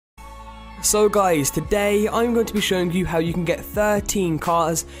So guys, today I'm going to be showing you how you can get 13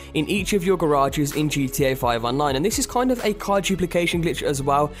 cars in each of your garages in GTA 5 Online, and this is kind of a car duplication glitch as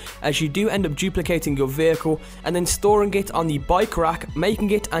well, as you do end up duplicating your vehicle and then storing it on the bike rack,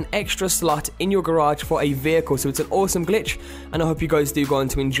 making it an extra slot in your garage for a vehicle. So it's an awesome glitch and I hope you guys do go on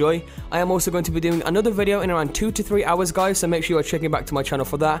to enjoy. I am also going to be doing another video in around 2 to 3 hours guys, so make sure you're checking back to my channel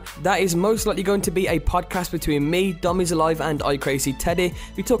for that. That is most likely going to be a podcast between me, Dummies Alive and iCrazy Teddy.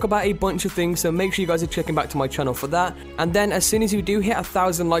 We talk about a bunch of things, so make sure you guys are checking back to my channel for that. And then as soon as you do hit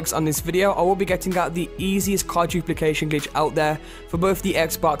 1,000 likes on this video, I will be getting out the easiest car duplication glitch out there for both the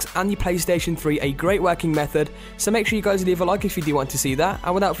Xbox and the PlayStation 3, a great working method. So make sure you guys leave a like if you do want to see that,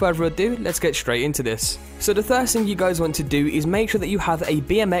 and without further ado, let's get straight into this. So the first thing you guys want to do is make sure that you have a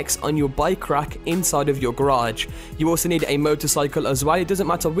BMX on your bike rack inside of your garage. You also need a motorcycle as well. It doesn't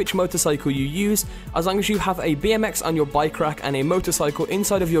matter which motorcycle you use, as long as you have a BMX on your bike rack and a motorcycle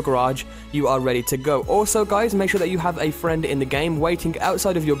inside of your garage, you are ready to go. Also guys, make sure that you have a friend in the game waiting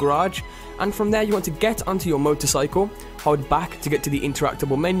outside of your garage, and from there you want to get onto your motorcycle, hold back to get to the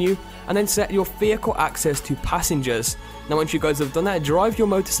interactable menu, and then set your vehicle access to passengers. Now once you guys have done that, drive your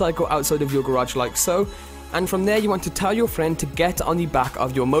motorcycle outside of your garage like so, and from there you want to tell your friend to get on the back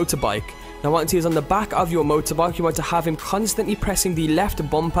of your motorbike. Now once he is on the back of your motorbike, you want to have him constantly pressing the left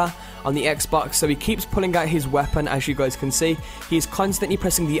bumper on the Xbox, so he keeps pulling out his weapon. As you guys can see, he is constantly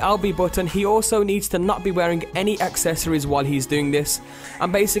pressing the LB button. He also needs to not be wearing any accessories while he's doing this,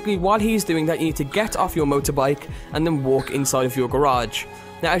 and basically while he's doing that you need to get off your motorbike and then walk inside of your garage.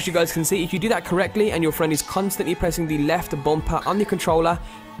 Now as you guys can see, if you do that correctly and your friend is constantly pressing the left bumper on the controller,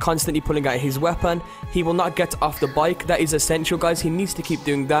 constantly pulling out his weapon, he will not get off the bike. That is essential guys, he needs to keep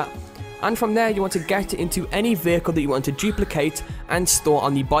doing that. And from there you want to get into any vehicle that you want to duplicate and store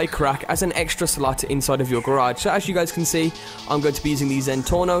on the bike rack as an extra slot inside of your garage. So as you guys can see, I'm going to be using the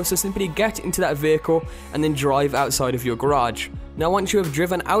Zentorno, so simply get into that vehicle and then drive outside of your garage. Now once you have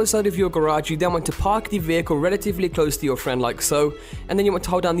driven outside of your garage, you then want to park the vehicle relatively close to your friend like so, and then you want to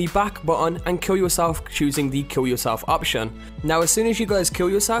hold down the back button and kill yourself, choosing the kill yourself option. Now as soon as you guys kill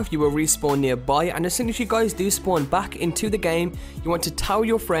yourself, you will respawn nearby, and as soon as you guys do spawn back into the game, you want to tell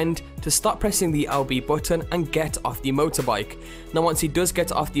your friend to stop pressing the LB button and get off the motorbike. Now once he does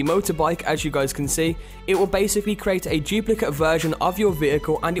get off the motorbike, as you guys can see, it will basically create a duplicate version of your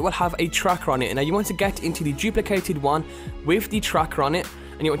vehicle and it will have a tracker on it. Now you want to get into the duplicated one with the tracker on it,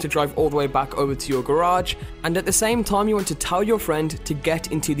 and you want to drive all the way back over to your garage, and at the same time you want to tell your friend to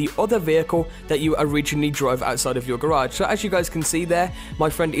get into the other vehicle that you originally drove outside of your garage. So as you guys can see there, my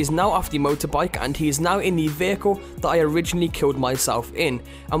friend is now off the motorbike and he is now in the vehicle that I originally killed myself in,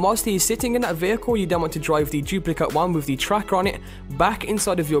 and whilst he is sitting in that vehicle, you then want to drive the duplicate one with the tracker on it back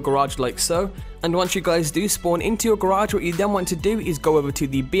inside of your garage like so. And once you guys do spawn into your garage, what you then want to do is go over to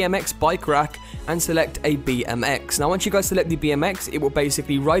the BMX bike rack and select a BMX. Now once you guys select the BMX, it will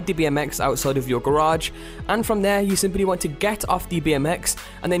basically ride the BMX outside of your garage, and from there you simply want to get off the BMX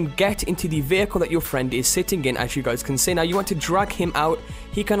and then get into the vehicle that your friend is sitting in. As you guys can see, now you want to drag him out.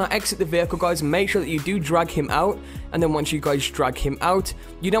 He cannot exit the vehicle guys, make sure that you do drag him out, and then once you guys drag him out,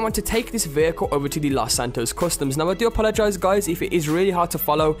 you then want to take this vehicle over to the Los Santos customs. Now I do apologize guys if it is really hard to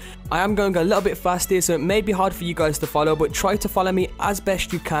follow. I am going a little bit fast here, so it may be hard for you guys to follow, but try to follow me as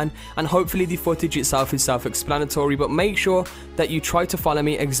best you can, and hopefully the footage itself is self-explanatory, but make sure that you try to follow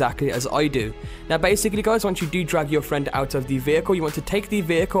me exactly as I do. Now basically guys, once you do drag your friend out of the vehicle, you want to take the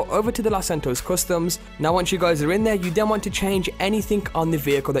vehicle over to the Los Santos customs. Now once you guys are in there, you then want to change anything on the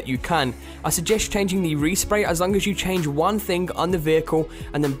vehicle that you can. I suggest changing the respray. As long as you change one thing on the vehicle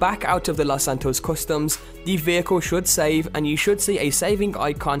and then back out of the Los Santos customs, the vehicle should save, and you should see a saving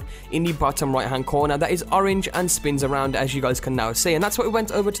icon in the bottom right hand corner that is orange and spins around, as you guys can now see. And that's what we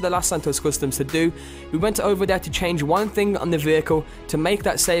went over to the Los Santos customs to do. We went over there to change one thing on the vehicle to make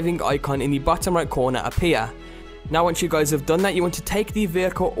that saving icon in the bottom right corner appear. Now once you guys have done that, you want to take the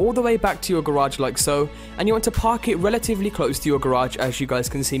vehicle all the way back to your garage like so, and you want to park it relatively close to your garage, as you guys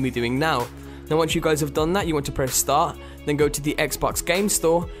can see me doing now. Now once you guys have done that, you want to press start, then go to the Xbox Game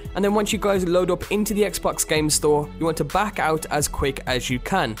Store, and then once you guys load up into the Xbox Game Store, you want to back out as quick as you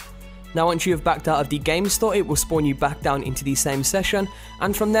can. Now once you have backed out of the game store, it will spawn you back down into the same session,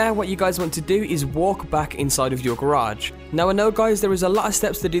 and from there what you guys want to do is walk back inside of your garage. Now I know guys, there is a lot of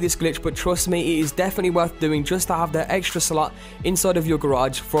steps to do this glitch, but trust me, it is definitely worth doing just to have that extra slot inside of your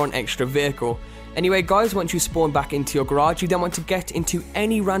garage for an extra vehicle. Anyway guys, once you spawn back into your garage, you then want to get into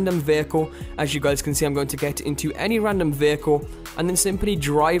any random vehicle. As you guys can see, I'm going to get into any random vehicle and then simply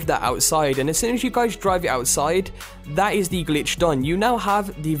drive that outside. And as soon as you guys drive it outside, that is the glitch done. You now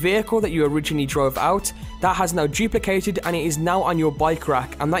have the vehicle that you originally drove out that has now duplicated, and it is now on your bike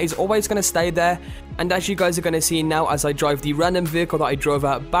rack, and that is always going to stay there. And as you guys are going to see now, as I drive the random vehicle that I drove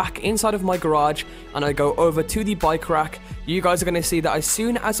out back inside of my garage and I go over to the bike rack, you guys are going to see that as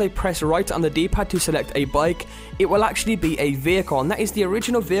soon as I press right on the D-pad to select a bike, it will actually be a vehicle, and that is the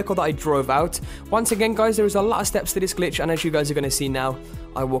original vehicle that I drove out. Once again guys, there is a lot of steps to this glitch, and as you guys are going to see now,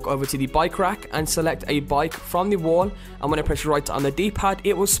 I walk over to the bike rack and select a bike from the wall, and when I press right on the D-pad,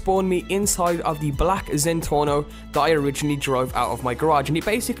 it will spawn me inside of the black Zentorno that I originally drove out of my garage, and it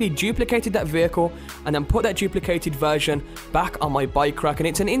basically duplicated that vehicle and then put that duplicated version back on my bike rack. And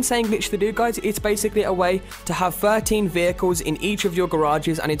it's an insane glitch to do guys. It's basically a way to have 13 vehicles in each of your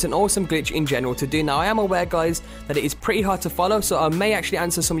garages, and it's an awesome glitch in general to do. Now I am aware guys that it is pretty hard to follow, so I may actually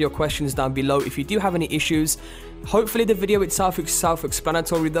answer some of your questions down below if you do have any issues. Hopefully the video itself is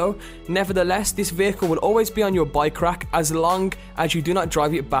self-explanatory though. Nevertheless, this vehicle will always be on your bike rack as long as you do not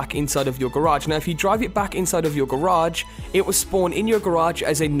drive it back inside of your garage. Now if you drive it back inside of your garage, it will spawn in your garage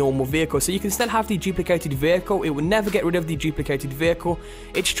as a normal vehicle, so you can still have the duplicated vehicle. It will never get rid of the duplicated vehicle.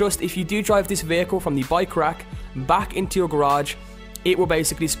 It's just if you do drive this vehicle from the bike rack back into your garage, it will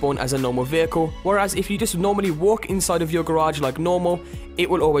basically spawn as a normal vehicle, whereas if you just normally walk inside of your garage like normal, it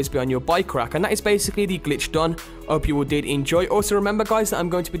will always be on your bike rack. And that is basically the glitch done. Hope you all did enjoy. Also remember guys that I'm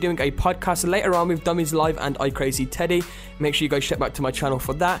going to be doing a podcast later on with Dummies Live and iCrazyTeddy. Make sure you guys check back to my channel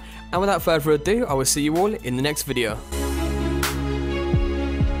for that, and without further ado, I will see you all in the next video.